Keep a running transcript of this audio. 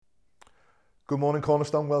Good morning,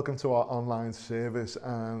 Cornerstone. Welcome to our online service.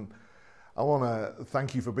 And I want to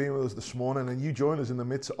thank you for being with us this morning. And you join us in the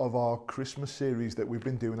midst of our Christmas series that we've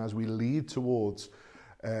been doing as we lead towards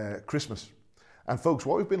Christmas. And folks,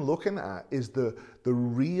 what we've been looking at is the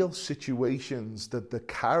real situations that the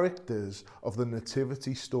characters of the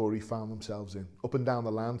nativity story found themselves in up and down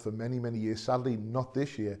the land for many, many years. Sadly, not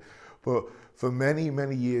this year, but for many,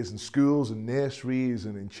 many years in schools and nurseries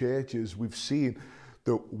and in churches, we've seen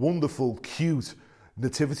the wonderful, cute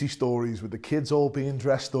nativity stories with the kids all being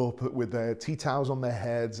dressed up with their tea towels on their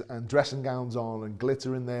heads and dressing gowns on and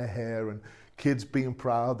glitter in their hair, and kids being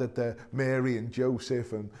proud that they're Mary and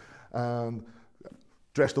Joseph and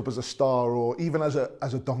dressed up as a star or even as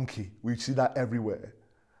a donkey. We see that everywhere.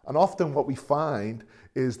 And often what we find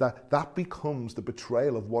is that becomes the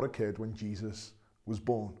betrayal of what occurred when Jesus was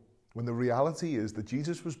born. When the reality is that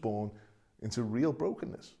Jesus was born into real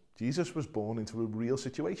brokenness. Jesus was born into a real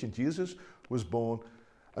situation. Jesus was born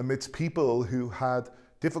amidst people who had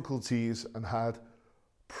difficulties and had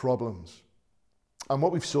problems. And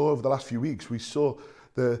what we saw over the last few weeks, we saw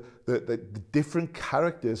the different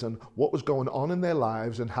characters and what was going on in their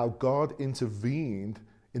lives and how God intervened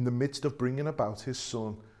in the midst of bringing about his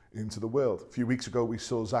son into the world. A few weeks ago, we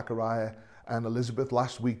saw Zachariah and Elizabeth.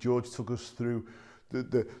 Last week, George took us through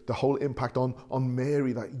the whole impact on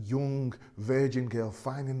Mary, that young virgin girl,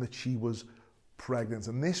 finding that she was pregnant.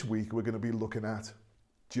 And this week, we're going to be looking at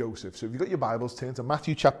Joseph. So if you've got your Bibles, turn to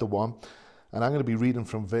Matthew chapter 1, and I'm going to be reading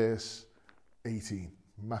from verse 18.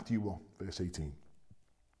 Matthew 1, verse 18.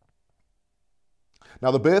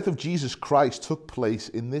 Now, the birth of Jesus Christ took place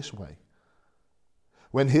in this way.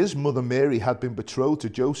 When his mother Mary had been betrothed to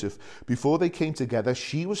Joseph, before they came together,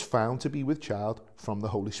 she was found to be with child from the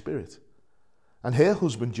Holy Spirit. And her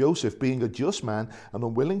husband Joseph, being a just man and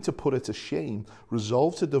unwilling to put her to shame,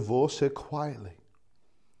 resolved to divorce her quietly.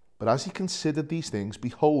 But as he considered these things,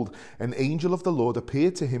 behold, an angel of the Lord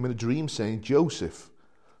appeared to him in a dream, saying, Joseph,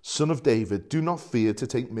 son of David, do not fear to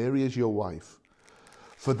take Mary as your wife.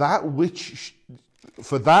 For that which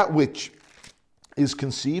is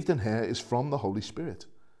conceived in her is from the Holy Spirit.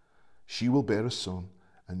 She will bear a son,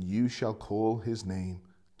 and you shall call his name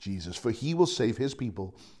Jesus, for he will save his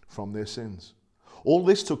people from their sins. All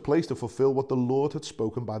this took place to fulfill what the Lord had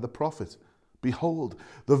spoken by the prophet. Behold,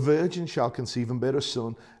 the virgin shall conceive and bear a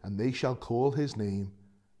son, and they shall call his name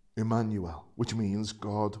Emmanuel, which means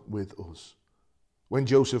God with us. When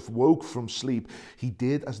Joseph woke from sleep, he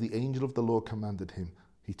did as the angel of the Lord commanded him.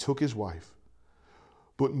 He took his wife,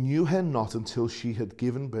 but knew her not until she had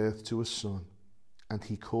given birth to a son, and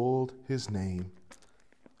he called his name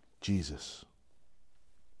Jesus.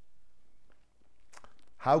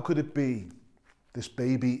 How could it be, this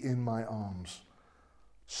baby in my arms,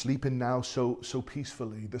 sleeping now so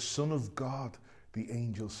peacefully, the Son of God, the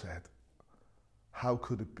angel said? How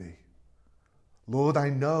could it be? Lord, I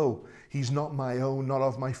know he's not my own, not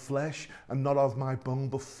of my flesh and not of my bone,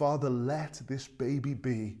 but Father, let this baby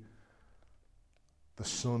be the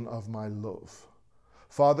son of my love.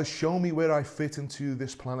 Father, show me where I fit into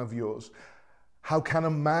this plan of yours. How can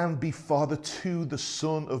a man be father to the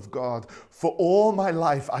Son of God? For all my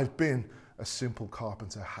life I've been a simple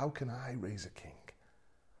carpenter. How can I raise a king?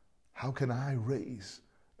 How can I raise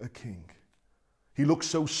a king? He looks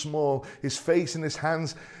so small. His face and his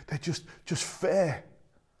hands, they're just fair.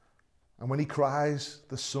 And when he cries,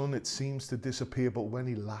 the sun, it seems to disappear. But when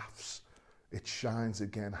he laughs, it shines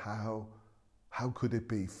again. How could it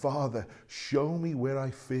be? Father, show me where I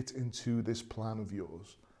fit into this plan of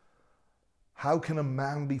yours. How can a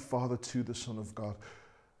man be father to the Son of God?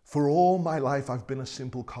 For all my life, I've been a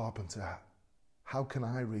simple carpenter. How can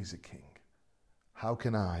I raise a king? How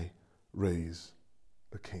can I raise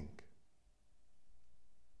a king?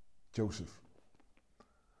 Joseph.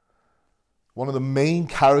 One of the main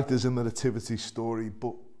characters in the nativity story,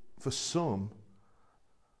 but for some,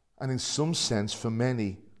 and in some sense for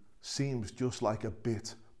many, seems just like a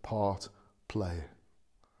bit part player.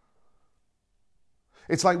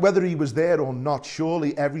 It's like whether he was there or not,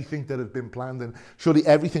 surely everything that had been planned and surely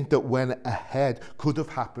everything that went ahead could have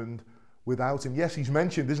happened without him. Yes, he's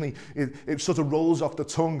mentioned, isn't he? It sort of rolls off the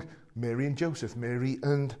tongue, Mary and Joseph, Mary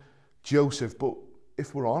and Joseph. But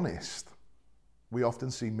if we're honest, we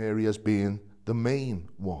often see Mary as being the main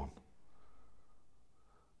one.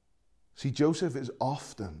 See, Joseph is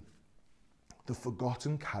often the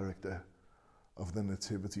forgotten character of the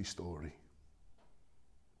nativity story.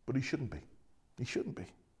 But he shouldn't be. He shouldn't be.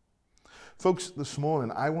 Folks, this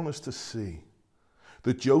morning, I want us to see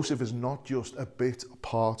that Joseph is not just a bit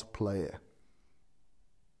part player.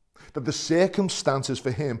 that the circumstances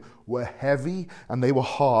for him were heavy and they were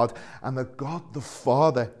hard, and that God the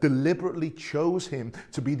Father deliberately chose him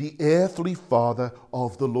to be the earthly father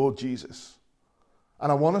of the Lord Jesus.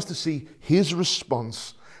 And I want us to see his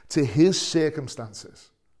response to his circumstances,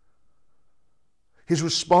 his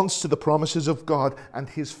response to the promises of God, and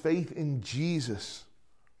his faith in Jesus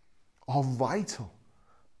are vital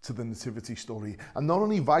to the nativity story. And not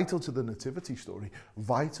only vital to the nativity story,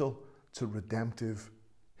 vital to redemptive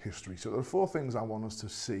history. So there are four things I want us to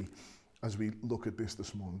see as we look at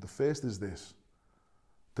this morning. The first is this,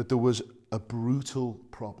 that there was a brutal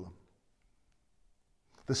problem.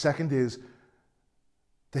 The second is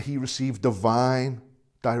that he received divine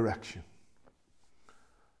direction.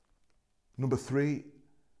 Number three,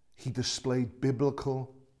 he displayed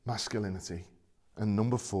biblical masculinity. And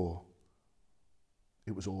number four,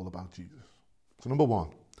 it was all about Jesus. So number one,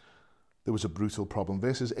 there was a brutal problem.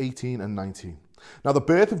 Verses 18 and 19. Now the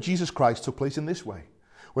birth of Jesus Christ took place in this way.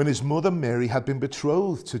 When his mother Mary had been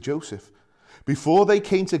betrothed to Joseph, before they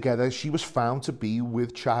came together, she was found to be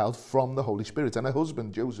with child from the Holy Spirit. And her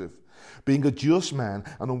husband, Joseph, being a just man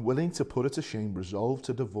and unwilling to put her to shame, resolved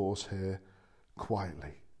to divorce her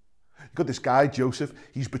quietly. You've got this guy, Joseph,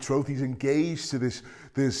 he's betrothed, he's engaged to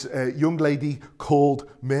this young lady called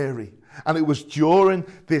Mary. And it was during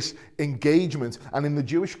this engagement, and in the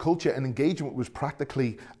Jewish culture, an engagement was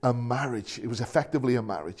practically a marriage. It was effectively a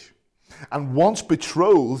marriage. And once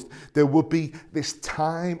betrothed, there would be this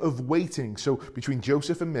time of waiting. So between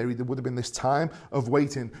Joseph and Mary, there would have been this time of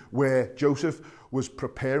waiting where Joseph was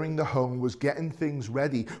preparing the home, was getting things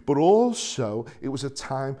ready, but also it was a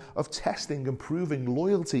time of testing and proving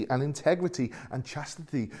loyalty and integrity and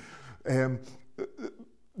chastity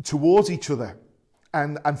towards each other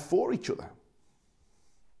and for each other.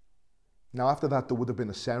 Now after that, there would have been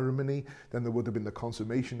a ceremony, then there would have been the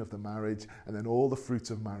consummation of the marriage, and then all the fruits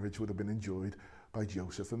of marriage would have been enjoyed by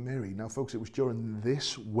Joseph and Mary. Now folks, it was during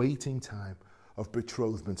this waiting time of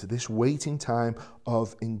betrothment, this waiting time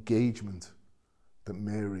of engagement, that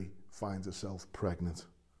Mary finds herself pregnant.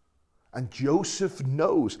 And Joseph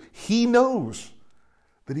knows, he knows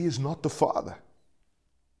that he is not the father.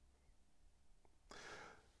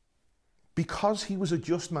 Because he was a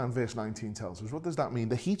just man, verse 19 tells us. What does that mean?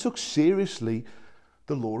 That he took seriously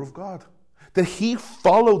the law of God. That he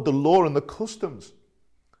followed the law and the customs.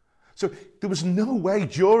 So there was no way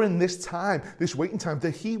during this time, this waiting time,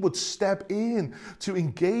 that he would step in to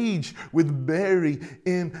engage with Mary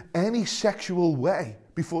in any sexual way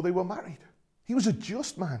before they were married. He was a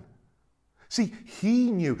just man. See, he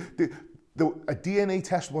knew that a DNA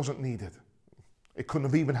test wasn't needed. It couldn't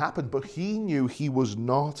have even happened, but he knew he was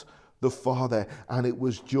not the father, and it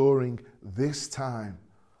was during this time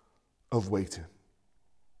of waiting.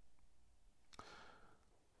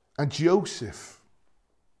 And Joseph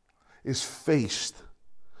is faced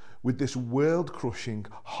with this world-crushing,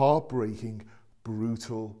 heartbreaking,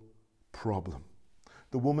 brutal problem.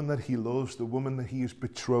 The woman that he loves, the woman that he is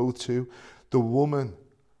betrothed to, the woman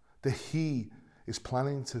that he is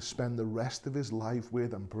planning to spend the rest of his life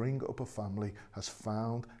with and bring up a family, has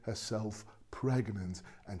found herself pregnant,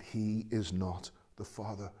 and he is not the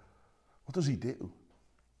father. What does he do?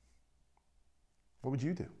 What would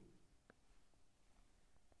you do?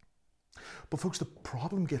 But folks, the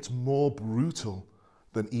problem gets more brutal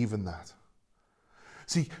than even that.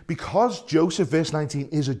 See, because Joseph, verse 19,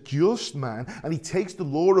 is a just man and he takes the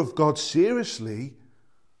law of God seriously,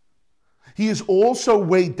 he is also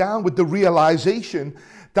weighed down with the realization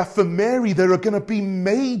that for Mary there are going to be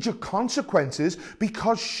major consequences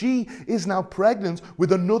because she is now pregnant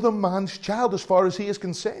with another man's child as far as he is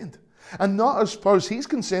concerned. And not as far as he's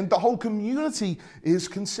concerned, the whole community is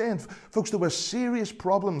concerned. Folks, there were serious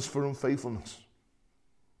problems for unfaithfulness.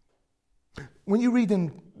 When you read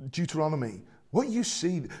in Deuteronomy, what you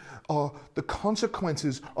see are the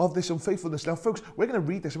consequences of this unfaithfulness. Now, folks, we're going to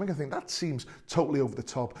read this and we're going to think that seems totally over the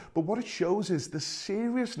top. But what it shows is the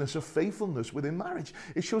seriousness of faithfulness within marriage.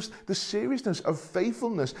 It shows the seriousness of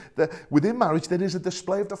faithfulness that within marriage there is a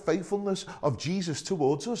display of the faithfulness of Jesus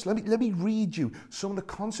towards us. Let me read you some of the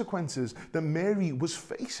consequences that Mary was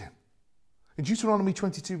facing. In Deuteronomy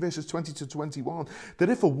 22, verses 20 to 21, that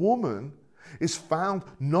if a woman is found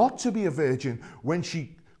not to be a virgin when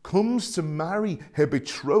she comes to marry her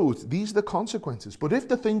betrothed, these are the consequences. But if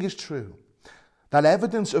the thing is true, that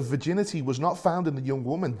evidence of virginity was not found in the young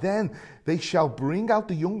woman, then they shall bring out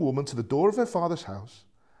the young woman to the door of her father's house,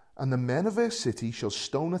 and the men of her city shall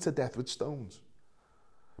stone her to death with stones,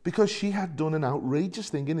 because she had done an outrageous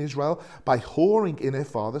thing in Israel by whoring in her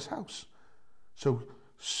father's house.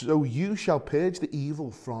 So you shall purge the evil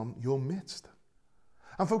from your midst.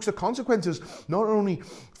 And folks, the consequences, not only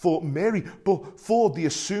for Mary, but for the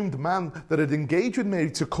assumed man that had engaged with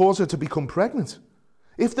Mary to cause her to become pregnant.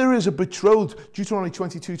 If there is a betrothed, Deuteronomy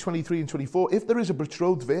 22, 23 and 24, if there is a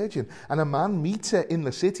betrothed virgin and a man meets her in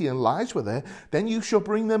the city and lies with her, then you shall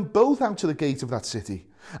bring them both out to the gate of that city,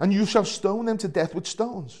 and you shall stone them to death with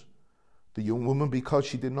stones. The young woman, because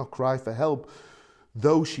she did not cry for help,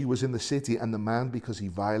 though she was in the city, and the man because he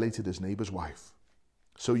violated his neighbor's wife.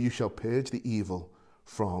 So you shall purge the evil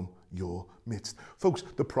from your midst. Folks,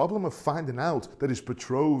 the problem of finding out that his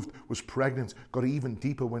betrothed was pregnant got even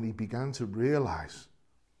deeper when he began to realize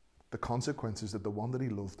the consequences that the one that he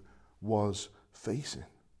loved was facing.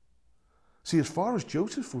 See, as far as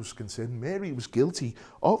Joseph was concerned, Mary was guilty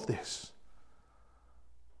of this.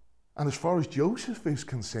 And as far as Joseph is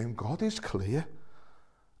concerned, God is clear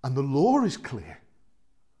and the law is clear.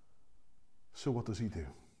 So what does he do?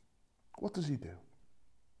 What does he do?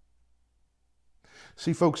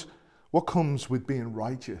 See, folks, what comes with being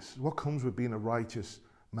righteous, what comes with being a righteous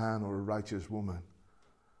man or a righteous woman,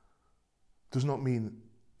 does not mean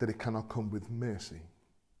that it cannot come with mercy.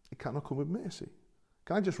 It cannot come with mercy.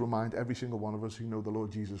 Can I just remind every single one of us who know the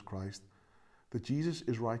Lord Jesus Christ that Jesus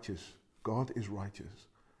is righteous, God is righteous,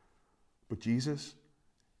 but Jesus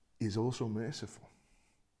is also merciful.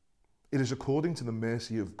 It is according to the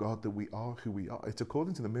mercy of God that we are who we are. It's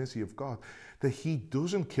according to the mercy of God that he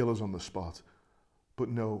doesn't kill us on the spot, but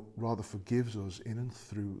no, rather forgives us in and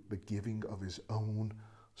through the giving of his own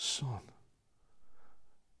Son.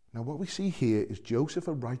 Now what we see here is Joseph,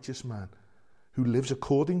 a righteous man who lives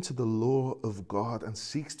according to the law of God and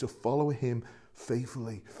seeks to follow him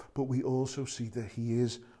faithfully. But we also see that he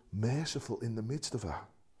is merciful in the midst of that.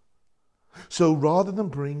 So rather than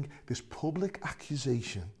bring this public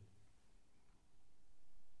accusation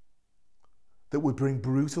that would bring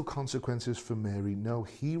brutal consequences for Mary, no,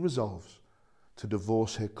 he resolves to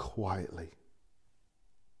divorce her quietly.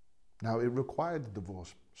 Now it required the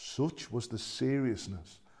divorce. Such was the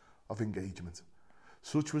seriousness of engagement.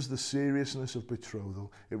 Such was the seriousness of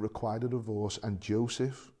betrothal. It required a divorce, and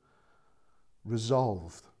Joseph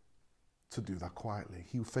resolved to do that quietly.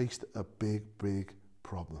 He faced a big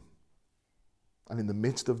problem. And in the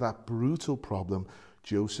midst of that brutal problem,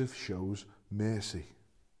 Joseph shows mercy.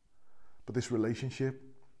 But this relationship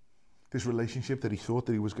that he thought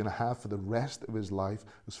that he was going to have for the rest of his life,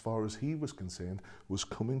 as far as he was concerned, was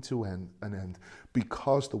coming to an end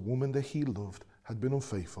because the woman that he loved had been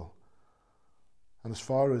unfaithful. And as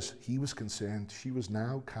far as he was concerned, she was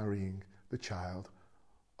now carrying the child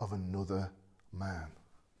of another man.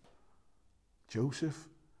 Joseph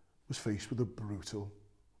was faced with a brutal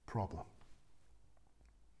problem.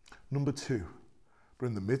 Number two, but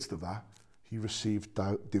in the midst of that, he received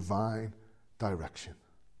divine direction.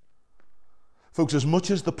 Folks, as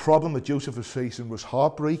much as the problem that Joseph was facing was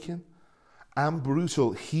heartbreaking and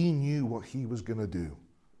brutal, he knew what he was going to do.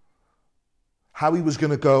 How he was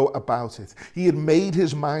going to go about it. He had made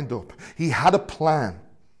his mind up. He had a plan.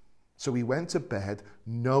 So he went to bed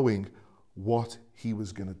knowing what he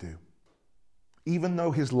was going to do. Even though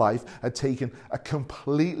his life had taken a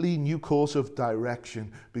completely new course of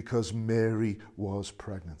direction because Mary was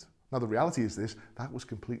pregnant. Now the reality is this, that was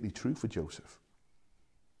completely true for Joseph.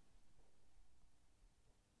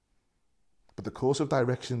 But the course of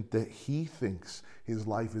direction that he thinks his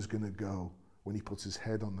life is going to go when he puts his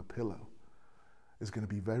head on the pillow is going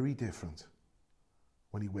to be very different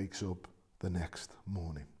when he wakes up the next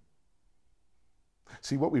morning.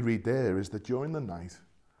 See, what we read there is that during the night,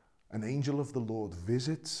 an angel of the Lord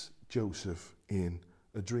visits Joseph in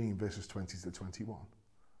a dream, verses 20 to 21.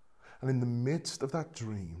 And in the midst of that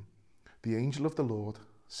dream, the angel of the Lord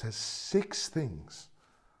says 6 things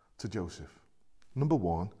to Joseph. Number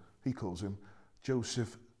 1, he calls him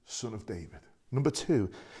Joseph, son of David. Number 2,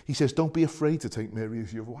 he says, don't be afraid to take Mary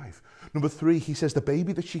as your wife. Number 3, he says, the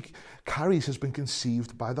baby that she carries has been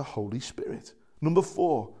conceived by the Holy Spirit. Number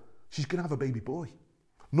 4, she's going to have a baby boy.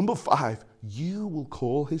 Number 5, you will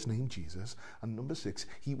call his name Jesus. And number 6,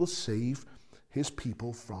 he will save his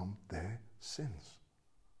people from their sins.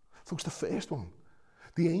 Folks, the first one,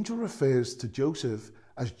 the angel refers to Joseph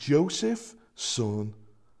as Joseph, son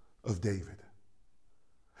of David.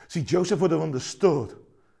 See, Joseph would have understood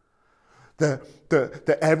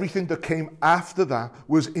that everything that came after that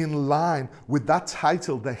was in line with that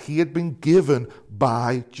title that he had been given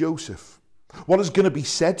by Joseph. What is going to be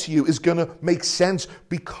said to you is going to make sense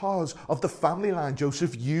because of the family line,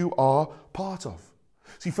 Joseph, you are part of.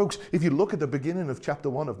 See, folks, if you look at the beginning of chapter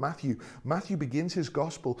 1 of Matthew, Matthew begins his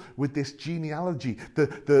gospel with this genealogy,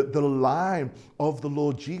 the line of the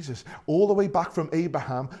Lord Jesus, all the way back from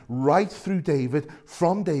Abraham, right through David,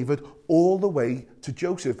 from David, all the way to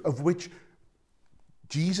Joseph, of which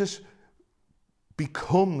Jesus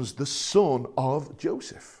becomes the son of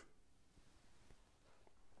Joseph.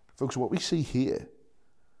 Folks, what we see here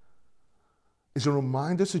is a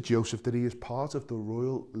reminder to Joseph that he is part of the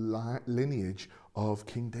royal lineage of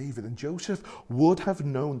King David. And Joseph would have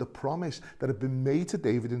known the promise that had been made to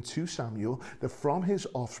David in 2 Samuel, that from his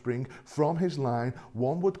offspring, from his line,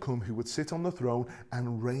 one would come who would sit on the throne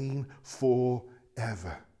and reign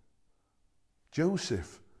forever.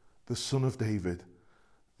 Joseph, the son of David,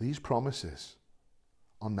 these promises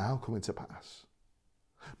are now coming to pass.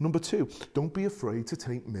 Number 2, don't be afraid to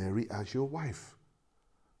take Mary as your wife.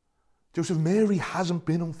 Joseph, Mary hasn't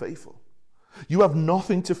been unfaithful. You have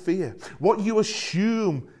nothing to fear. What you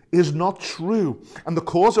assume is not true, and the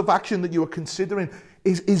course of action that you are considering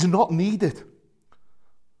is not needed.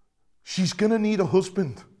 She's going to need a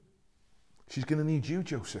husband. She's going to need you,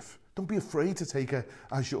 Joseph. Don't be afraid to take her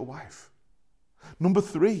as your wife. Number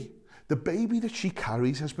 3, the baby that she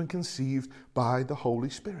carries has been conceived by the Holy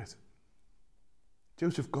Spirit.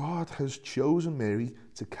 Joseph, God has chosen Mary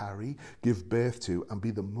to carry, give birth to, and be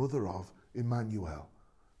the mother of Emmanuel,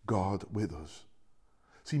 God with us.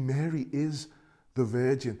 See, Mary is the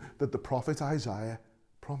virgin that the prophet Isaiah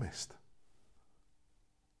promised.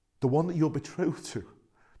 The one that you're betrothed to.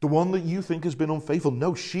 The one that you think has been unfaithful.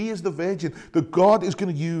 No, she is the virgin that God is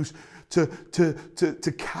going to use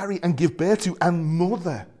to carry and give birth to and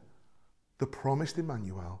mother the promised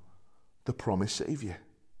Emmanuel, the promised Saviour.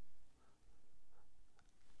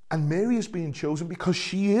 And Mary is being chosen because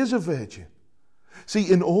she is a virgin.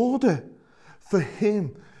 See, in order for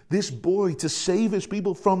him, this boy, to save his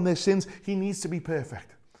people from their sins, he needs to be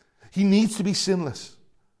perfect. He needs to be sinless.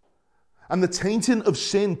 And the tainting of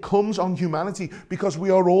sin comes on humanity because we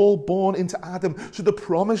are all born into Adam. So the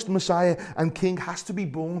promised Messiah and King has to be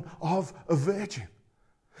born of a virgin.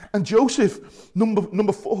 And Joseph,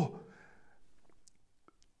 number 4,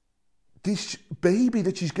 this baby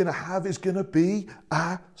that she's going to have is going to be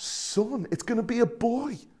a son. It's going to be a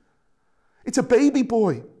boy. It's a baby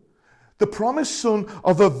boy. The promised son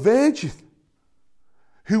of a virgin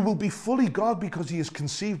who will be fully God because he is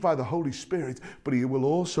conceived by the Holy Spirit, but he will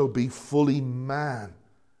also be fully man.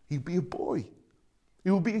 He'll be a boy.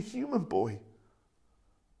 He will be a human boy.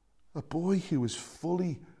 A boy who is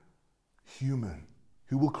fully human,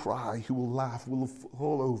 who will cry, who will laugh, who will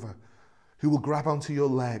fall over, who will grab onto your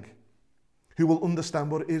leg, who will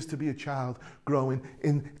understand what it is to be a child growing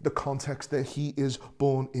in the context that he is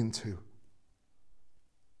born into.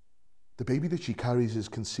 The baby that she carries is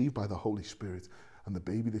conceived by the Holy Spirit, and the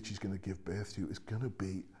baby that she's going to give birth to is going to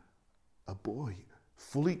be a boy,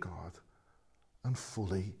 fully God and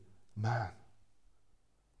fully man.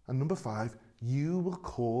 And number 5, you will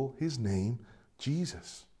call his name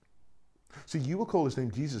Jesus. So you will call his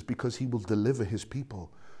name Jesus because he will deliver his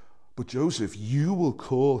people. But Joseph, you will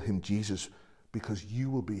call him Jesus because you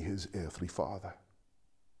will be his earthly father.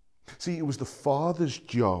 See, it was the father's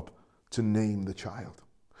job to name the child.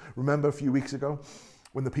 Remember a few weeks ago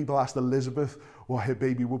when the people asked Elizabeth what her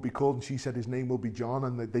baby would be called, and she said his name will be John,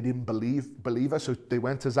 and they didn't believe her, so they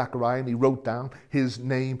went to Zechariah and he wrote down his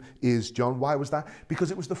name is John. Why was that? Because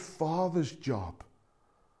it was the father's job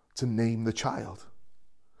to name the child.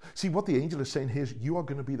 See, what the angel is saying here is you are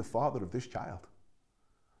going to be the father of this child.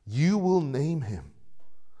 You will name him.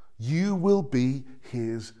 You will be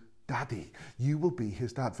his daddy. You will be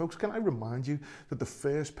his dad. Folks, can I remind you that the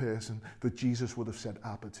first person that Jesus would have said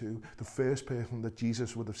Abba to, the first person that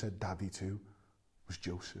Jesus would have said daddy to, was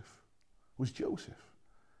Joseph. Was Joseph.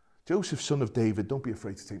 Joseph, son of David, don't be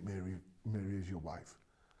afraid to take Mary as your wife.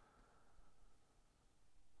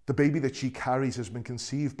 The baby that she carries has been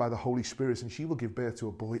conceived by the Holy Spirit, and she will give birth to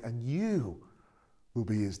a boy, and you will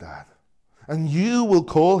be his dad. And you will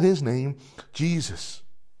call his name Jesus.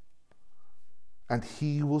 And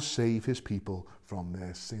he will save his people from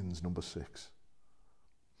their sins. Number 6.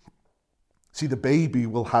 See, the baby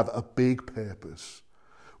will have a big purpose,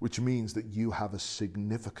 which means that you have a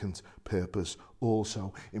significant purpose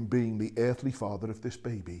also in being the earthly father of this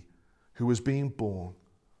baby who is being born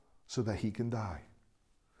so that he can die.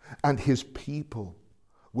 And his people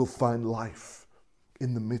will find life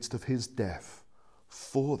in the midst of his death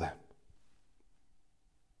for them.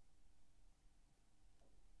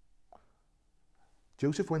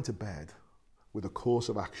 Joseph went to bed with a course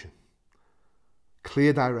of action,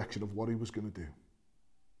 clear direction of what he was going to do.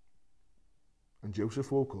 And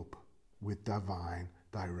Joseph woke up with divine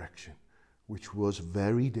direction, which was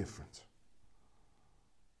very different.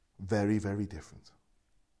 Very, very different.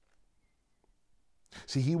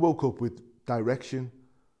 See, he woke up with direction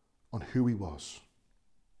on who he was.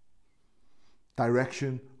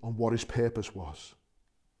 Direction on what his purpose was.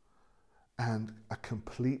 And a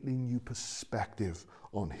completely new perspective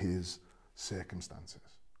on his circumstances.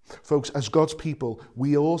 Folks, as God's people,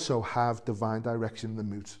 we also have divine direction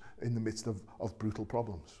in the midst of brutal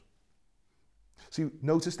problems. See,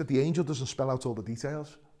 notice that the angel doesn't spell out all the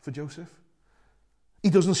details for Joseph. He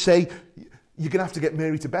doesn't say, you're going to have to get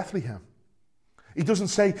Mary to Bethlehem. He doesn't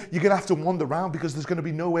say, you're going to have to wander around because there's going to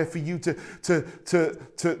be nowhere for you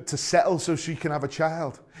to settle so she can have a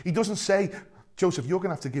child. He doesn't say, Joseph, you're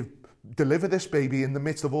going to have to deliver this baby in the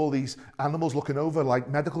midst of all these animals looking over like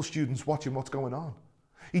medical students watching what's going on.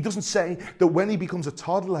 He doesn't say that when he becomes a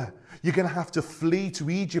toddler, you're going to have to flee to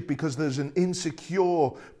Egypt because there's an insecure,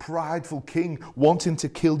 prideful king wanting to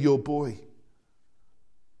kill your boy.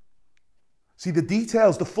 See,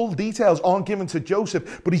 the full details aren't given to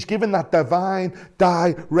Joseph, but he's given that divine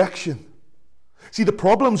direction. See, the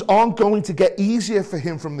problems aren't going to get easier for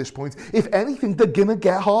him from this point. If anything, they're going to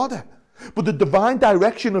get harder. But the divine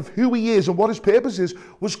direction of who he is and what his purpose is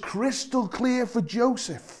was crystal clear for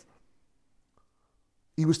Joseph.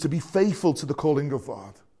 He was to be faithful to the calling of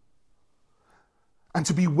God. And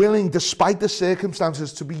to be willing, despite the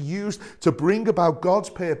circumstances, to be used to bring about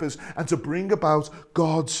God's purpose and to bring about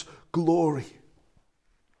God's glory.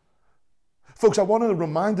 Folks, I want to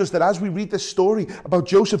remind us that as we read this story about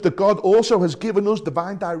Joseph, that God also has given us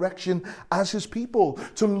divine direction as his people.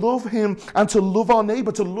 To love him and to love our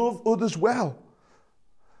neighbor, to love others well.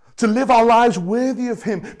 To live our lives worthy of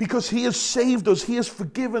him because he has saved us, he has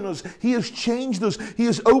forgiven us, he has changed us, he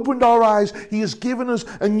has opened our eyes, he has given us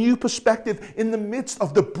a new perspective in the midst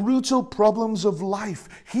of the brutal problems of life.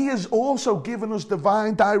 He has also given us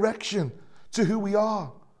divine direction to who we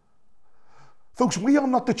are. Folks, we are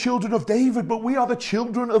not the children of David, but we are the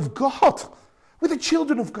children of God. We're the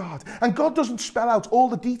children of God. And God doesn't spell out all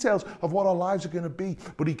the details of what our lives are going to be,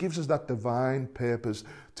 but he gives us that divine purpose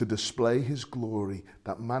to display his glory,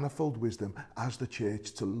 that manifold wisdom as the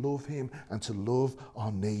church, to love him and to love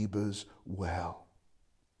our neighbours well.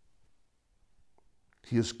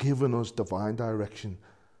 He has given us divine direction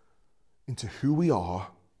into who we are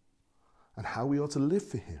and how we are to live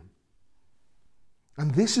for him.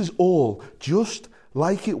 And this is all just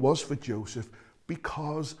like it was for Joseph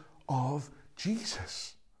because of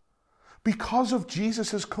Jesus. Because of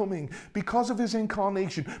Jesus' coming, because of his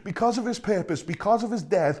incarnation, because of his purpose, because of his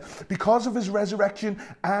death, because of his resurrection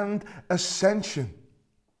and ascension.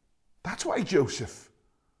 That's why Joseph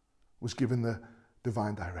was given the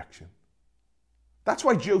divine direction. That's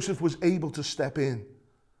why Joseph was able to step in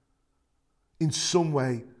some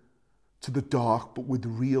way to the dark, but with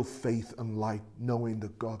real faith and light, knowing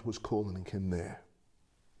that God was calling him there.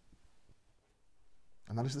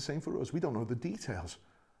 And that is the same for us. We don't know the details.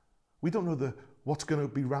 We don't know what's going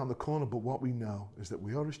to be around the corner, but what we know is that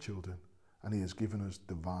we are his children and he has given us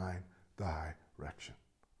divine direction.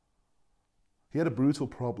 He had a brutal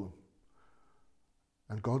problem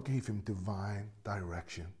and God gave him divine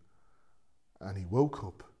direction. And he woke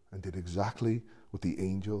up and did exactly what the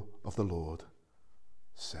angel of the Lord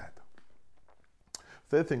said.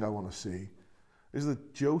 Third thing I want to see is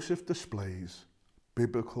that Joseph displays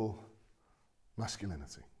biblical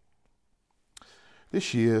masculinity.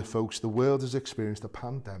 This year, folks, the world has experienced a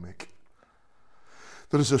pandemic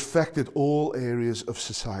that has affected all areas of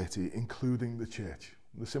society, including the church.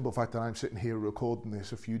 The simple fact that I'm sitting here recording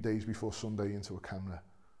this a few days before Sunday into a camera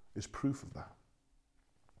is proof of that.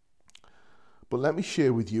 But let me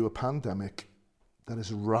share with you a pandemic that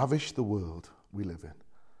has ravished the world we live in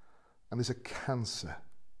and is a cancer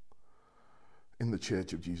in the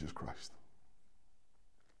Church of Jesus Christ.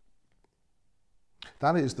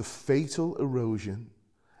 That is the fatal erosion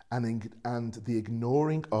and the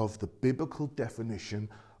ignoring of the biblical definition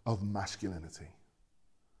of masculinity.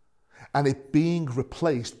 And it being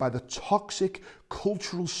replaced by the toxic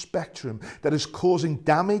cultural spectrum that is causing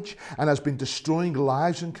damage and has been destroying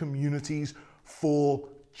lives and communities for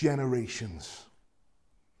generations.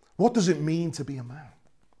 What does it mean to be a man?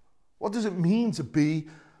 What does it mean to be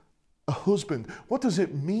a husband? What does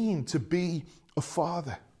it mean to be a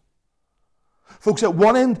father? Folks, at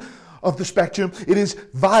one end of the spectrum, it is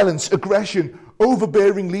violence, aggression,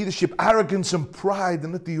 overbearing leadership, arrogance and pride.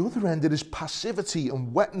 And at the other end, it is passivity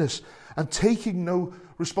and wetness and taking no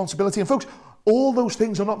responsibility. And folks, all those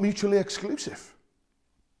things are not mutually exclusive.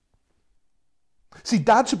 See,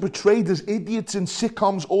 dads are portrayed as idiots in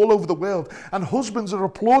sitcoms all over the world, and husbands are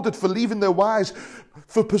applauded for leaving their wives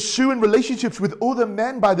for pursuing relationships with other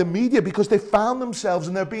men by the media because they found themselves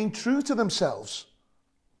and they're being true to themselves.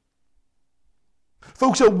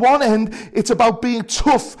 Folks, at one end, it's about being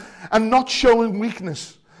tough and not showing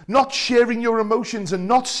weakness, not sharing your emotions and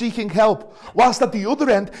not seeking help. Whilst at the other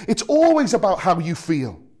end, it's always about how you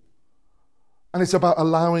feel. And it's about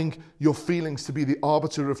allowing your feelings to be the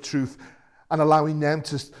arbiter of truth and allowing them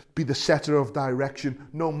to be the setter of direction,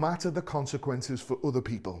 no matter the consequences for other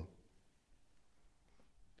people.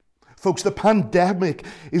 Folks, the pandemic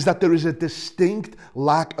is that there is a distinct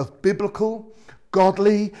lack of biblical,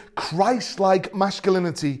 godly, Christ-like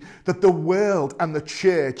masculinity that the world and the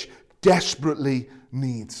church desperately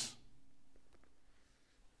needs.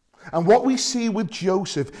 And what we see with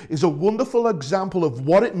Joseph is a wonderful example of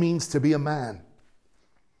what it means to be a man,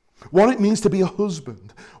 what it means to be a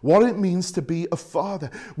husband, what it means to be a father.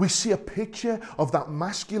 We see a picture of that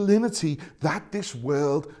masculinity that this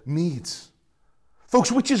world needs. Folks,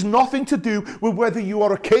 which is nothing to do with whether you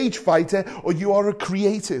are a cage fighter or you are a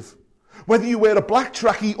creative. Whether you wear a black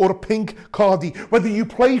trackie or a pink cardi. Whether you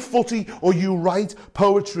play footy or you write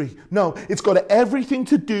poetry. No, it's got everything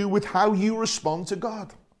to do with how you respond to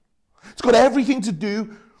God. It's got everything to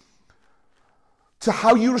do to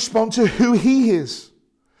how you respond to who He is.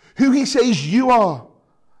 Who He says you are.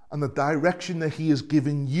 And the direction that He has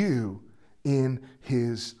given you in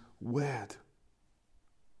His Word.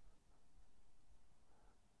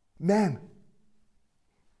 Men,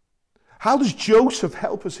 how does Joseph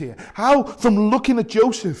help us here? How, from looking at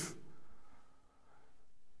Joseph,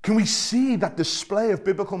 can we see that display of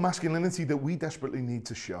biblical masculinity that we desperately need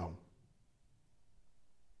to show?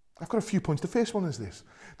 I've got a few points. The first one is this: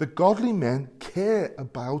 that godly men care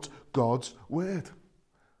about God's word.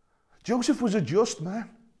 Joseph was a just man.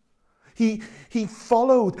 He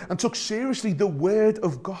followed and took seriously the word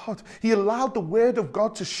of God. He allowed the word of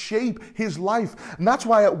God to shape his life. And that's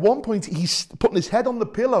why at one point he's putting his head on the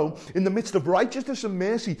pillow in the midst of righteousness and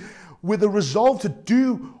mercy with a resolve to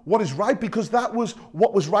do what is right, because that was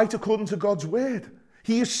what was right according to God's word.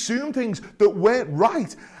 He assumed things that weren't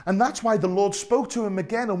right. And that's why the Lord spoke to him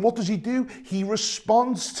again. And what does he do? He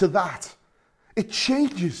responds to that. It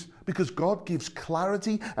changes because God gives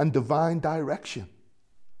clarity and divine direction.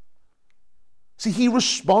 See, he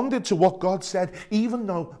responded to what God said, even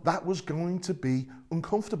though that was going to be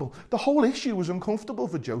uncomfortable. The whole issue was uncomfortable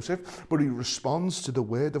for Joseph, but he responds to the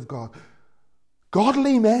word of God.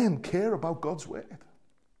 Godly men care about God's word.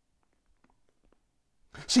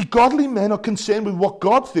 See, godly men are concerned with what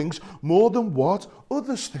God thinks more than what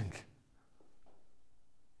others think.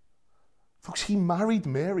 Folks, he married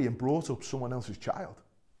Mary and brought up someone else's child.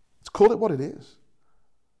 Let's call it what it is.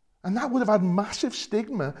 And that would have had massive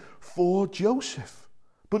stigma for Joseph.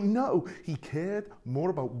 But no, he cared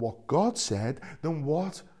more about what God said than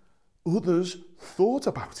what others thought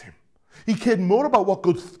about him. He cared more about what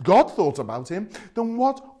God thought about him than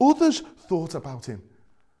what others thought about him.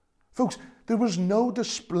 Folks, there was no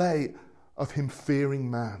display of him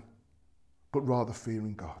fearing man, but rather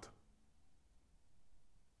fearing God.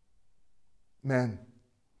 Men,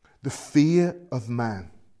 the fear of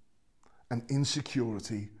man and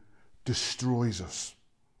insecurity destroys us.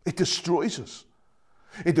 It destroys us.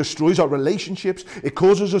 It destroys our relationships. It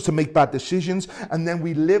causes us to make bad decisions, and then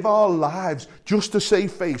we live our lives just to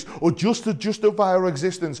save face, or just to justify our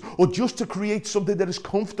existence, or just to create something that is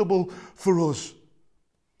comfortable for us,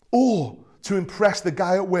 or to impress the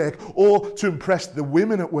guy at work, or to impress the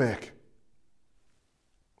women at work.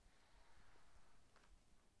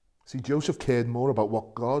 See, Joseph cared more about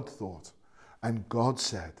what God thought and God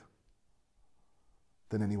said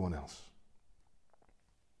than anyone else.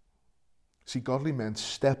 See, godly men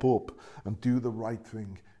step up and do the right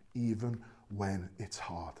thing even when it's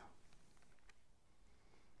hard.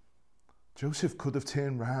 Joseph could have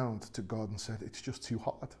turned round to God and said, it's just too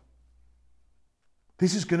hard.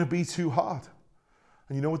 This is going to be too hard.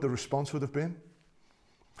 And you know what the response would have been?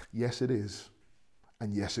 Yes, it is.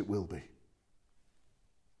 And yes, it will be.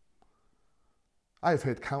 I have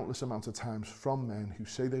heard countless amounts of times from men who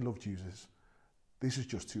say they love Jesus, this is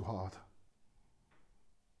just too hard.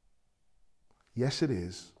 Yes, it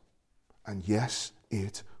is. And yes,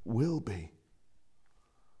 it will be.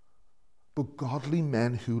 But godly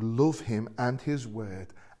men who love him and his word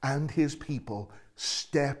and his people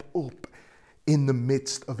step up in the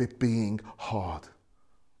midst of it being hard.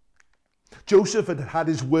 Joseph had had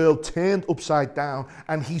his world turned upside down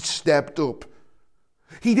and he stepped up.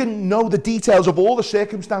 He didn't know the details of all the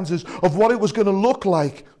circumstances of what it was going to look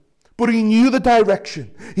like. But he knew the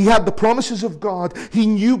direction. He had the promises of God. He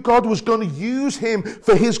knew God was going to use him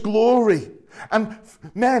for his glory. And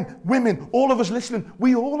men, women, all of us listening,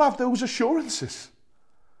 we all have those assurances.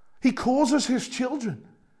 He calls us his children.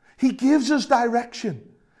 He gives us direction.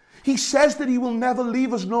 He says that he will never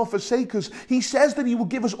leave us nor forsake us. He says that he will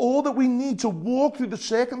give us all that we need to walk through the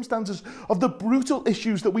circumstances of the brutal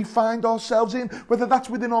issues that we find ourselves in, whether that's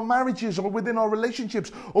within our marriages or within our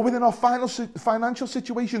relationships or within our financial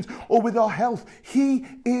situations or with our health. He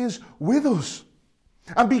is with us.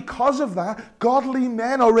 And because of that, godly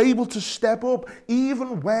men are able to step up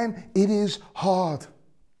even when it is hard.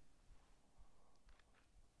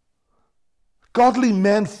 Godly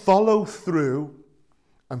men follow through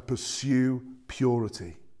and pursue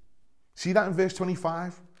purity. See that in verse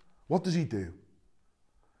 25? What does he do?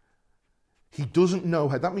 He doesn't know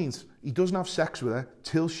her. That means he doesn't have sex with her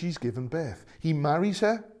till she's given birth. He marries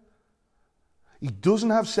her. He doesn't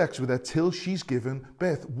have sex with her till she's given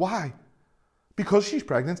birth. Why? Because she's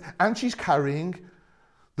pregnant and she's carrying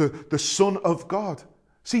the Son of God.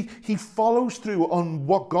 See, he follows through on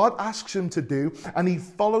what God asks him to do, and he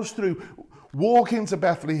follows through walking to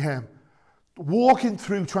Bethlehem, walking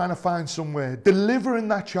through trying to find somewhere, delivering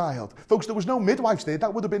that child. Folks, there was no midwives there.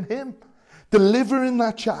 That would have been him. Delivering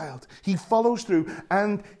that child. He follows through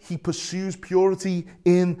and he pursues purity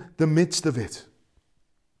in the midst of it.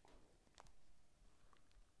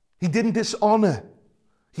 He didn't dishonor.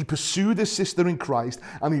 He pursued his sister in Christ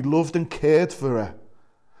and he loved and cared for her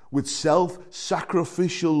with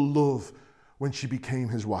self-sacrificial love when she became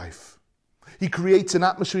his wife. He creates an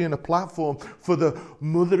atmosphere and a platform for the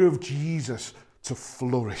mother of Jesus to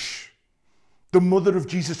flourish. The mother of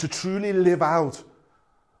Jesus to truly live out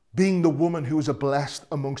being the woman who is a blessed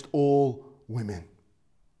amongst all women.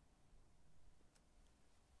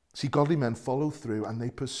 See, godly men follow through and they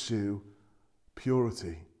pursue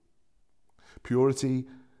purity. Purity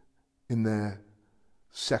in their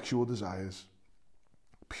sexual desires,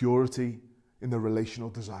 purity in their relational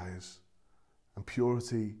desires, and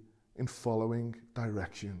purity in following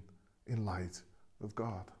direction in light of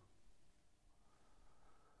God.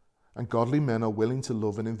 And godly men are willing to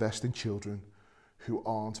love and invest in children who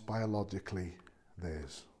aren't biologically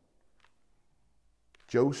theirs.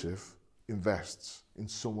 Joseph invests in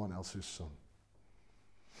someone else's son.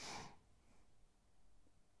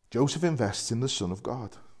 Joseph invests in the Son of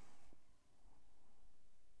God.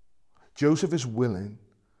 Joseph is willing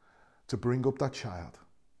to bring up that child,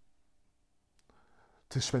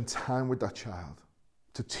 to spend time with that child,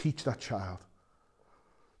 to teach that child,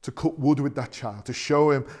 to cut wood with that child, to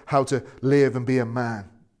show him how to live and be a man.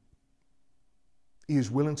 He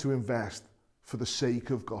is willing to invest for the sake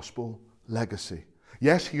of gospel legacy.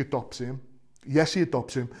 Yes, he adopts him. Yes, he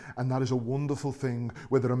adopts him, and that is a wonderful thing,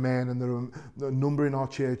 whether a man, and there are a number in our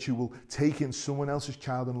church who will take in someone else's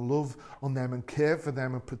child and love on them and care for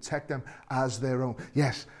them and protect them as their own.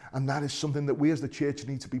 Yes, and that is something that we as the church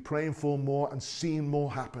need to be praying for more and seeing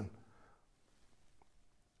more happen.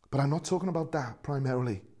 But I'm not talking about that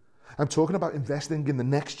primarily. I'm talking about investing in the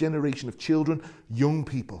next generation of children, young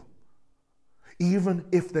people, even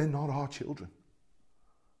if they're not our children.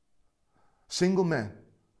 Single men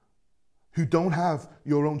who don't have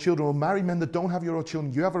your own children, or married men that don't have your own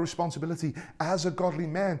children, you have a responsibility as a godly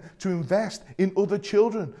man to invest in other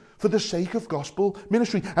children for the sake of gospel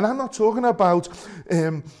ministry. And I'm not talking about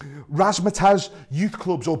razzmatazz youth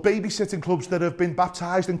clubs or babysitting clubs that have been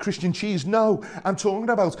baptized in Christian cheese. No, I'm talking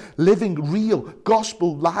about living real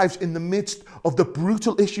gospel lives in the midst of the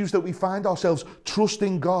brutal issues that we find ourselves,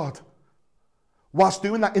 trusting God, whilst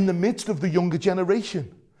doing that in the midst of the younger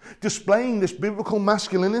generation. Displaying this biblical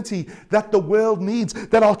masculinity that the world needs,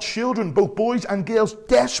 that our children, both boys and girls,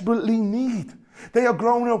 desperately need. They are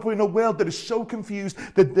growing up in a world that is so confused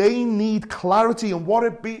that they need clarity on what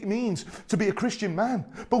it means to be a Christian man.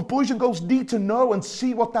 Both boys and girls need to know and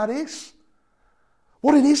see what that is.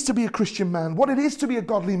 What it is to be a Christian man, what it is to be a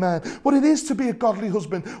godly man, what it is to be a godly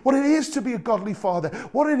husband, what it is to be a godly father,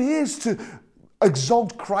 what it is to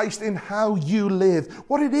exalt Christ in how you live,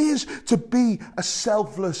 what it is to be a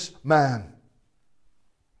selfless man.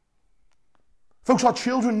 Folks, our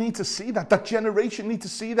children need to see that. That generation need to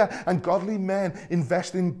see that. And godly men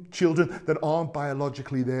invest in children that aren't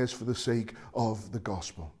biologically theirs for the sake of the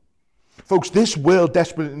gospel. Folks, this world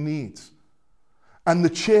desperately needs, and the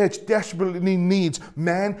church desperately needs,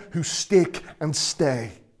 men who stick and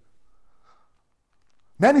stay.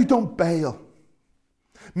 Men who don't bail.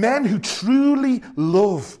 Men who truly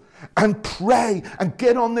love and pray and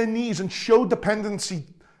get on their knees and show dependency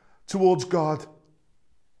towards God.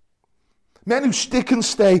 Men who stick and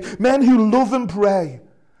stay. Men who love and pray.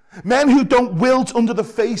 Men who don't wilt under the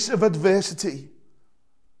face of adversity.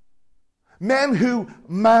 Men who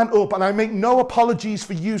man up, and I make no apologies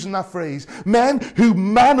for using that phrase. Men who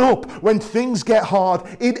man up when things get hard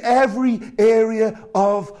in every area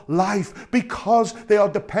of life because they are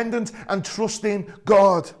dependent and trusting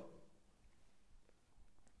God.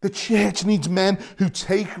 The church needs men who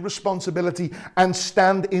take responsibility and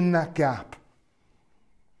stand in that gap.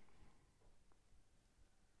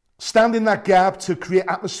 Stand in that gap to create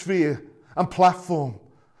atmosphere and platform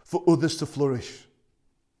for others to flourish.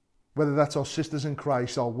 Whether that's our sisters in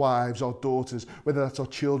Christ, our wives, our daughters, whether that's our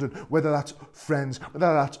children, whether that's friends,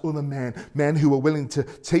 whether that's other men who are willing to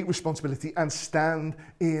take responsibility and stand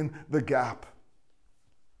in the gap.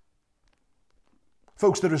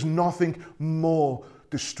 Folks, there is nothing more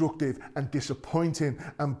destructive and disappointing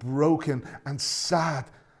and broken and sad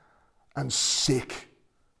and sick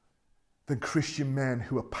than Christian men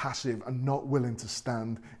who are passive and not willing to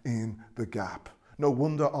stand in the gap. No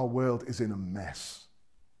wonder our world is in a mess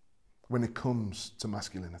when it comes to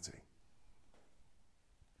masculinity.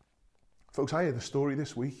 Folks, I heard a story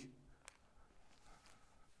this week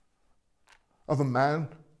of a man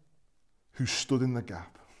who stood in the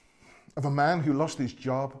gap, of a man who lost his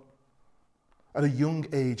job at a young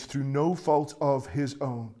age through no fault of his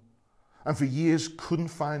own, and for years couldn't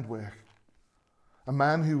find work. A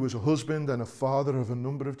man who was a husband and a father of a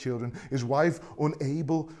number of children, his wife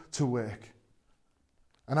unable to work.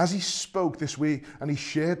 And as he spoke this week and he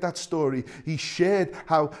shared that story, he shared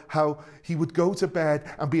how he would go to bed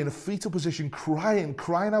and be in a fetal position crying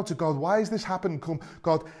out to God, why has this happened? Come,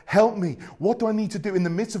 God, help me. What do I need to do in the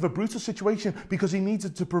midst of a brutal situation? Because he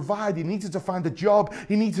needed to provide, he needed to find a job,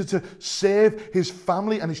 he needed to save his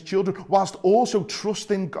family and his children whilst also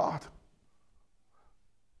trusting God.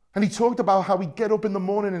 And he talked about how he'd get up in the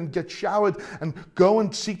morning and get showered and go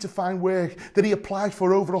and seek to find work, that he applied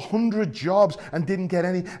for over 100 jobs and didn't get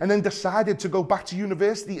any, and then decided to go back to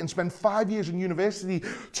university and spend 5 years in university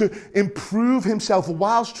to improve himself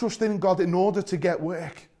whilst trusting in God in order to get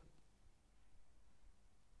work.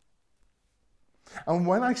 And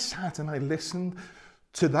when I sat and I listened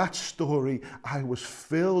to that story, I was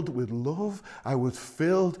filled with love, I was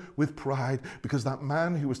filled with pride, because that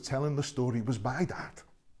man who was telling the story was my dad.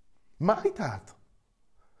 My dad.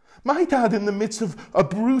 My dad, in the midst of a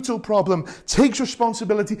brutal problem, takes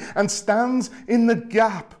responsibility and stands in the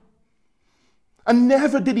gap. And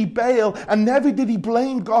never did he bail, and never did he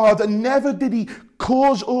blame God, and never did he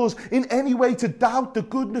cause us in any way to doubt the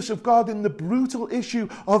goodness of God in the brutal issue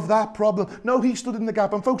of that problem. No, he stood in the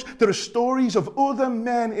gap. And folks, there are stories of other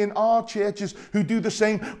men in our churches who do the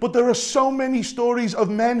same, but there are so many stories of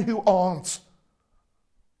men who aren't.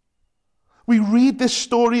 We read this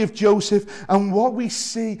story of Joseph, and what we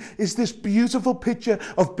see is this beautiful picture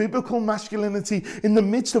of biblical masculinity in the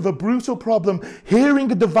midst of a brutal problem,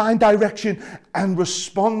 hearing a divine direction and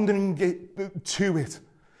responding to it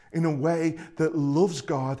in a way that loves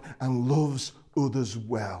God and loves others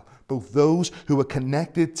well, both those who are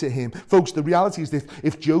connected to him. Folks, the reality is this: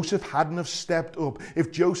 if Joseph hadn't have stepped up,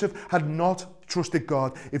 if Joseph had not trusted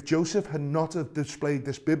God, if Joseph had not have displayed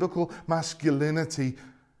this biblical masculinity,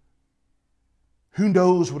 who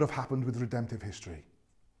knows what would have happened with redemptive history?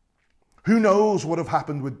 Who knows what would have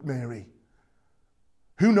happened with Mary?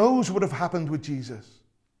 Who knows what would have happened with Jesus?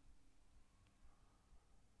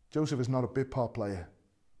 Joseph is not a bit part player.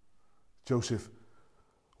 Joseph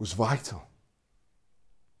was vital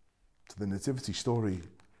to the nativity story,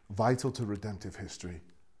 vital to redemptive history,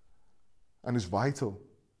 and is vital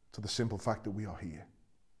to the simple fact that we are here.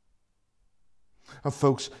 And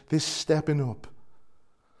folks, this stepping up,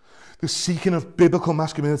 the seeking of biblical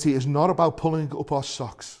masculinity, is not about pulling up our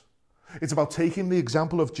socks. It's about taking the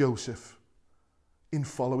example of Joseph in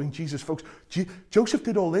following Jesus. Folks, Joseph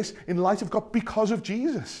did all this in light of God because of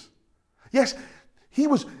Jesus. Yes, he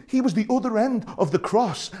was the other end of the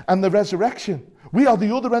cross and the resurrection. We are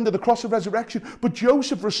the other end of the cross of resurrection. But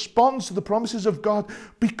Joseph responds to the promises of God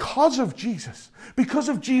because of Jesus. Because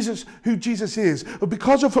of Jesus, who Jesus is. Or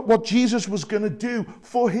because of what Jesus was going to do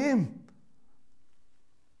for him.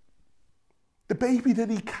 The baby that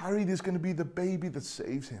he carried is going to be the baby that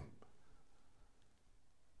saves him.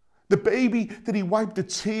 The baby that he wiped the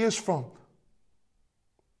tears from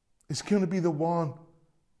is going to be the one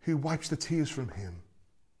who wipes the tears from him.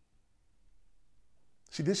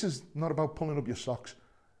 See, this is not about pulling up your socks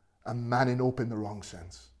and manning up in the wrong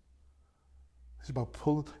sense.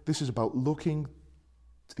 This is about looking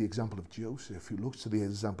to the example of Joseph, who looks to the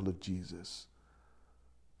example of Jesus,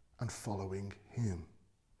 and following him.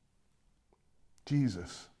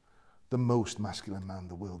 Jesus, the most masculine man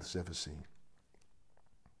the world has ever seen.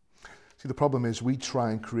 See, the problem is we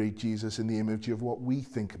try and create Jesus in the image of what we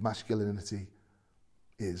think masculinity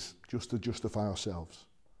is, just to justify ourselves.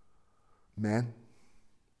 Men,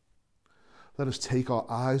 let us take our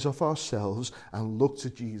eyes off ourselves and look to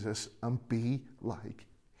Jesus and be like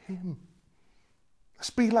him. Let's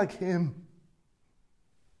be like him.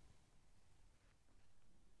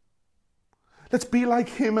 Let's be like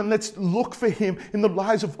him and let's look for him in the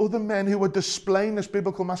lives of other men who are displaying this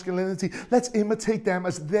biblical masculinity. Let's imitate them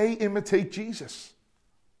as they imitate Jesus.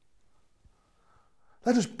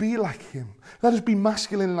 Let us be like him. Let us be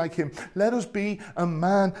masculine like him. Let us be a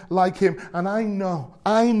man like him. And I know,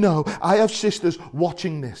 I have sisters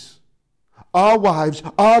watching this. Our wives,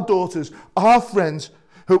 our daughters, our friends,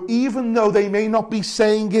 who even though they may not be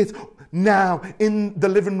saying it now in the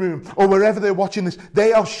living room or wherever they're watching this,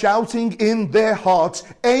 they are shouting in their hearts,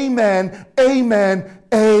 amen, amen,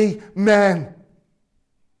 amen.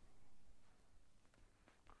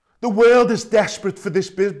 The world is desperate for this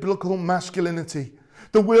biblical masculinity.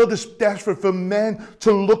 The world is desperate for men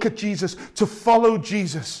to look at Jesus, to follow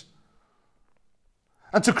Jesus,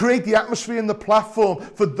 and to create the atmosphere and the platform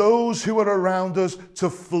for those who are around us to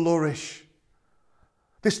flourish.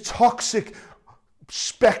 This toxic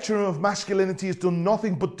spectrum of masculinity has done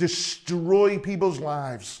nothing but destroy people's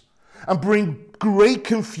lives and bring great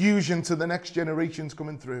confusion to the next generations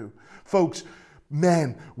coming through. Folks,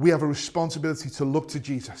 men, we have a responsibility to look to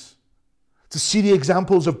Jesus, to see the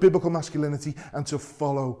examples of biblical masculinity and to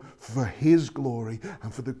follow for his glory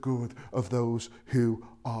and for the good of those who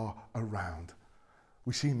are around.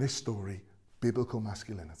 We see in this story biblical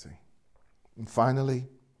masculinity. And finally,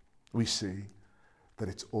 we see that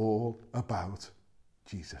it's all about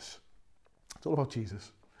Jesus. It's all about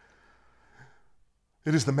Jesus.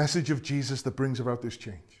 It is the message of Jesus that brings about this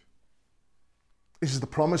change. It is the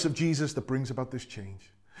promise of Jesus that brings about this change.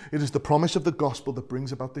 It is the promise of the gospel that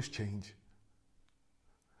brings about this change.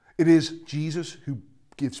 It is Jesus who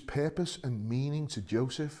gives purpose and meaning to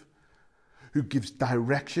Joseph, who gives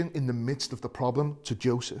direction in the midst of the problem to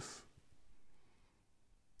Joseph.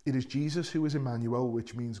 It is Jesus who is Emmanuel,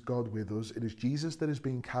 which means God with us. It is Jesus that is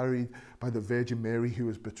being carried by the Virgin Mary who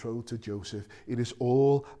is betrothed to Joseph. It is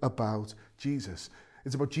all about Jesus.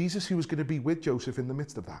 It's about Jesus who is going to be with Joseph in the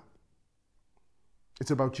midst of that. It's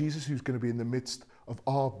about Jesus who's going to be in the midst of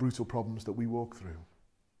our brutal problems that we walk through.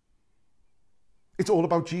 It's all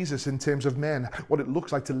about Jesus in terms of men, what it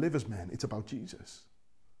looks like to live as men. It's about Jesus.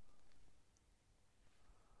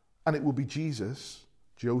 And it will be Jesus,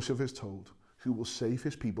 Joseph is told, who will save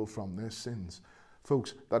his people from their sins.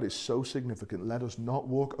 Folks, that is so significant. Let us not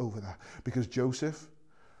walk over that, because Joseph,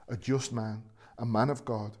 a just man, a man of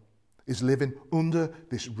God, is living under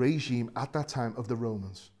this regime at that time of the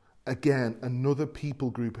Romans. Again, another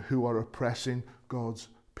people group who are oppressing God's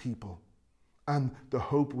people. And the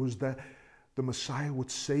hope was that the Messiah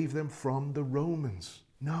would save them from the Romans.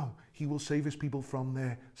 No, he will save his people from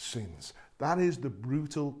their sins. That is the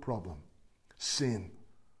brutal problem. Sin,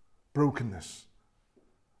 brokenness,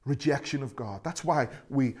 rejection of God. That's why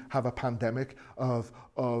we have a pandemic of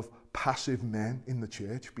passive men in the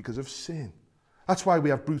church, because of sin. That's why we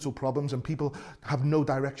have brutal problems and people have no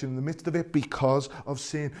direction in the midst of it, because of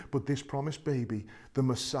sin. But this promised baby, the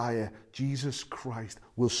Messiah, Jesus Christ,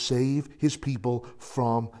 will save his people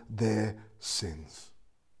from their sins.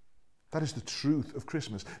 That is the truth of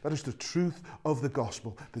Christmas. That is the truth of the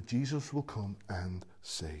gospel, that Jesus will come and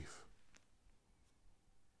save.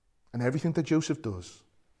 And everything that Joseph does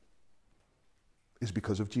is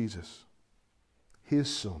because of Jesus, his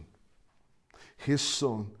son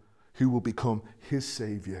who will become his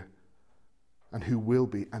Savior and who will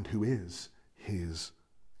be and who is his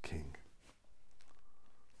King.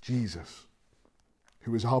 Jesus,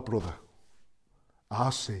 who is our brother,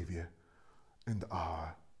 our Savior, and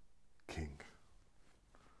our King.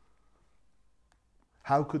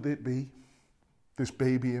 How could it be, this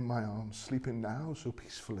baby in my arms, sleeping now so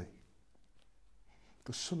peacefully?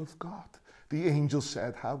 The Son of God. The angel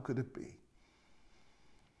said, how could it be?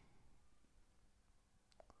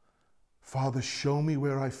 Father, show me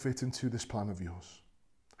where I fit into this plan of yours.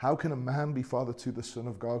 How can a man be father to the Son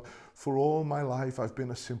of God? For all my life I've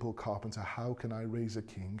been a simple carpenter. How can I raise a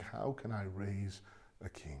king? How can I raise a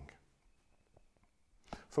king?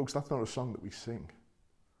 Folks, that's not a song that we sing.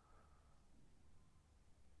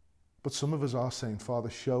 But some of us are saying, Father,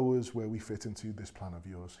 show us where we fit into this plan of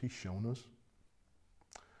yours. He's shown us.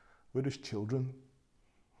 We're his children.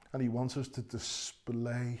 And he wants us to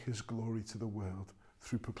display his glory to the world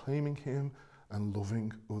through proclaiming him and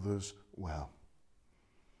loving others well.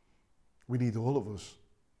 We need all of us,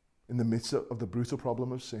 in the midst of the brutal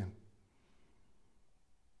problem of sin,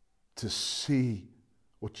 to see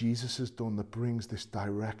what Jesus has done that brings this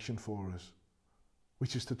direction for us.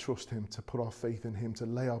 which is to trust him, to put our faith in him, to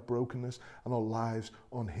lay our brokenness and our lives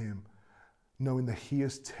on him, knowing that he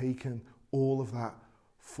has taken all of that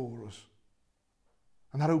for us.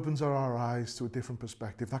 And that opens our eyes to a different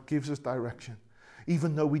perspective. That gives us direction.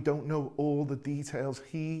 Even though we don't know all the details,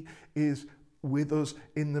 he is with us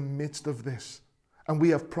in the midst of this. And we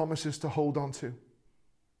have promises to hold on to.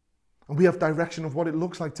 And we have direction of what it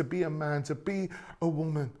looks like to be a man, to be a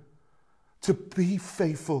woman, to be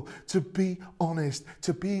faithful, to be honest,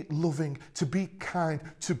 to be loving, to be kind,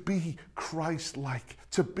 to be Christ-like,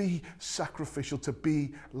 to be sacrificial, to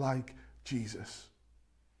be like Jesus.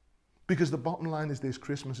 Because the bottom line is this: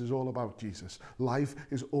 Christmas is all about Jesus. Life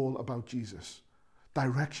is all about Jesus.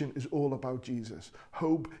 Direction is all about Jesus.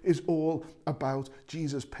 Hope is all about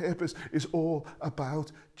Jesus. Purpose is all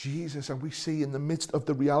about Jesus. And we see in the midst of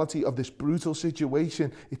the reality of this brutal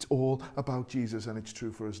situation, it's all about Jesus. And it's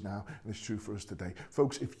true for us now, and it's true for us today.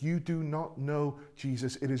 Folks, if you do not know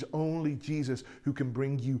Jesus, it is only Jesus who can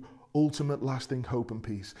bring you ultimate lasting hope and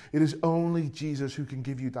peace. It is only Jesus who can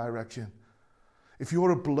give you direction. If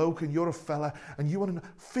you're a bloke and you're a fella and you want to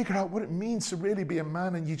figure out what it means to really be a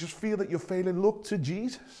man and you just feel that you're failing, look to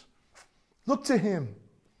Jesus. Look to him.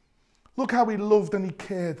 Look how he loved and he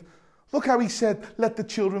cared. Look how he said, let the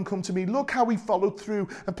children come to me. Look how he followed through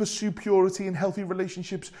and pursued purity and healthy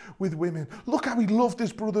relationships with women. Look how he loved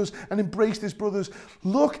his brothers and embraced his brothers.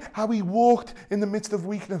 Look how he walked in the midst of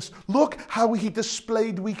weakness. Look how he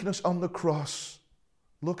displayed weakness on the cross.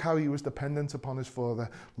 Look how he was dependent upon his Father.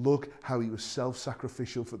 Look how he was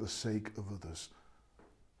self-sacrificial for the sake of others.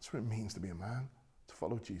 That's what it means to be a man, to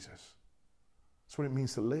follow Jesus. That's what it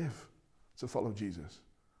means to live, to follow Jesus.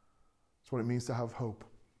 That's what it means to have hope.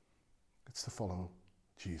 It's to follow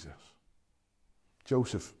Jesus.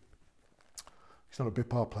 Joseph, he's not a bit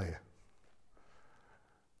part player.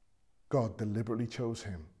 God deliberately chose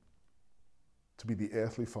him to be the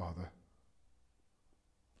earthly father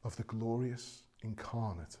of the glorious,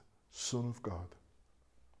 incarnate Son of God,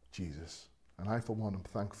 Jesus. And I, for one, am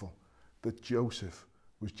thankful that Joseph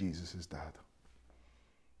was Jesus' dad.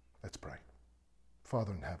 Let's pray.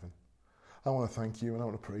 Father in heaven, I want to thank you and I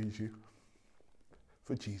want to praise you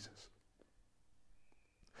for Jesus.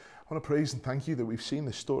 I want to praise and thank you that we've seen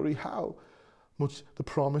this story, how much the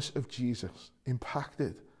promise of Jesus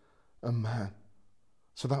impacted a man.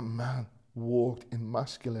 So that man walked in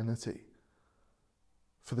masculinity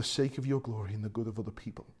for the sake of your glory and the good of other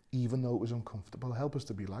people, even though it was uncomfortable. Help us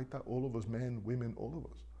to be like that, all of us, men, women, all of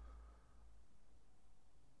us.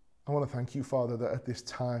 I want to thank you, Father, that at this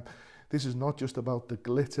time, this is not just about the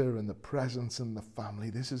glitter and the presents and the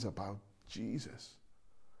family. This is about Jesus.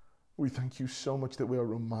 We thank you so much that we are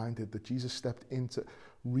reminded that Jesus stepped into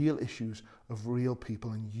real issues of real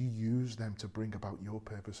people and you used them to bring about your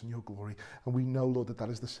purpose and your glory. And we know, Lord, that that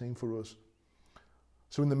is the same for us.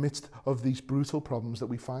 So in the midst of these brutal problems that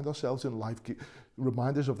we find ourselves in life,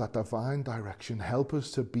 remind us of that divine direction. Help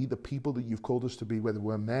us to be the people that you've called us to be, whether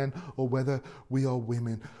we're men or whether we are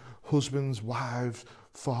women, husbands, wives,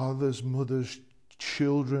 fathers, mothers,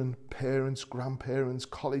 children, parents, grandparents,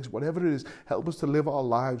 colleagues, whatever it is. Help us to live our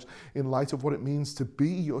lives in light of what it means to be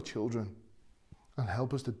your children. And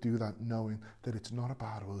help us to do that knowing that it's not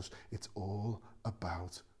about us, it's all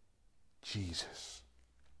about Jesus.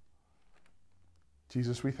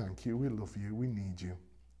 Jesus, we thank you, we love you, we need you.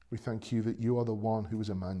 We thank you that you are the one who is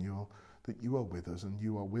Emmanuel, that you are with us and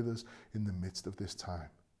you are with us in the midst of this time.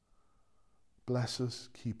 Bless us,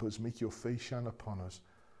 keep us, make your face shine upon us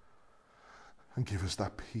and give us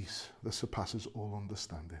that peace that surpasses all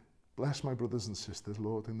understanding. Bless my brothers and sisters,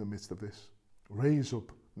 Lord, in the midst of this. Raise up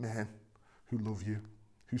men who love you,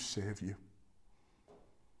 who serve you,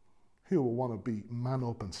 who will want to be man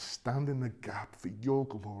up and stand in the gap for your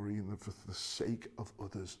glory and for the sake of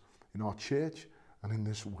others in our church and in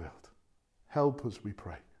this world. Help us, we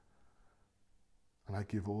pray. And I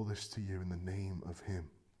give all this to you in the name of him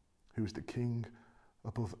who is the King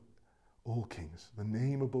above all kings, the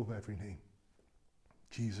name above every name,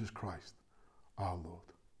 Jesus Christ, our Lord.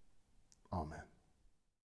 Amen.